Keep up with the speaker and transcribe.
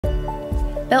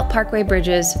Belt Parkway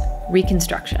Bridges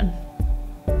Reconstruction.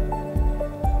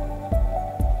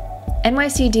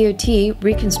 NYC DOT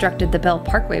reconstructed the Belt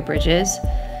Parkway bridges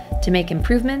to make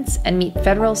improvements and meet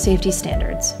federal safety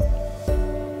standards.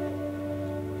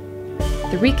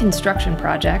 The Reconstruction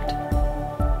project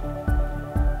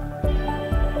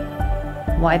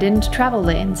widened travel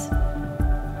lanes,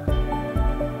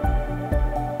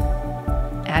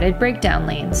 added breakdown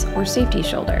lanes or safety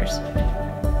shoulders,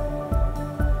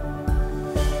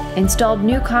 installed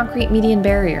new concrete median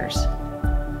barriers,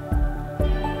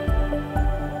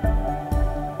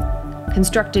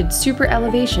 constructed super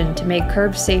elevation to make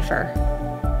curbs safer,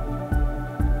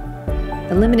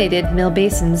 eliminated Mill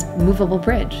Basin's movable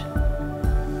bridge,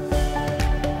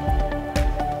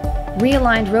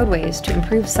 realigned roadways to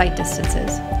improve sight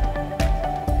distances,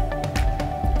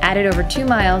 added over 2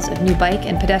 miles of new bike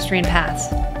and pedestrian paths,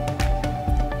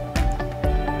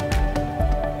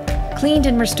 cleaned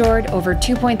and restored over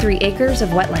 2.3 acres of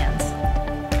wetlands,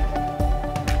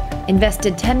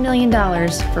 invested $10 million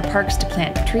for parks to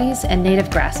plant trees and native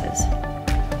grasses,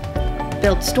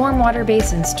 built stormwater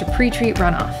basins to pre-treat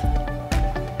runoff,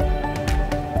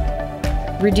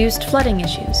 reduced flooding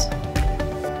issues,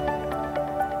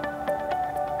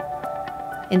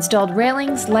 installed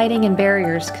railings, lighting, and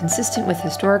barriers consistent with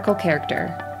historical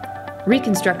character,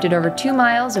 reconstructed over 2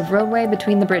 miles of roadway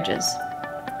between the bridges,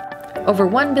 over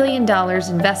 $1 billion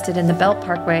invested in the Belt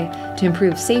Parkway to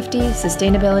improve safety,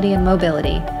 sustainability, and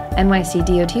mobility. NYC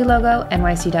DOT logo,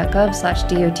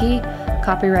 nyc.gov/DOT,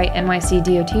 copyright NYC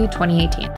DOT 2018.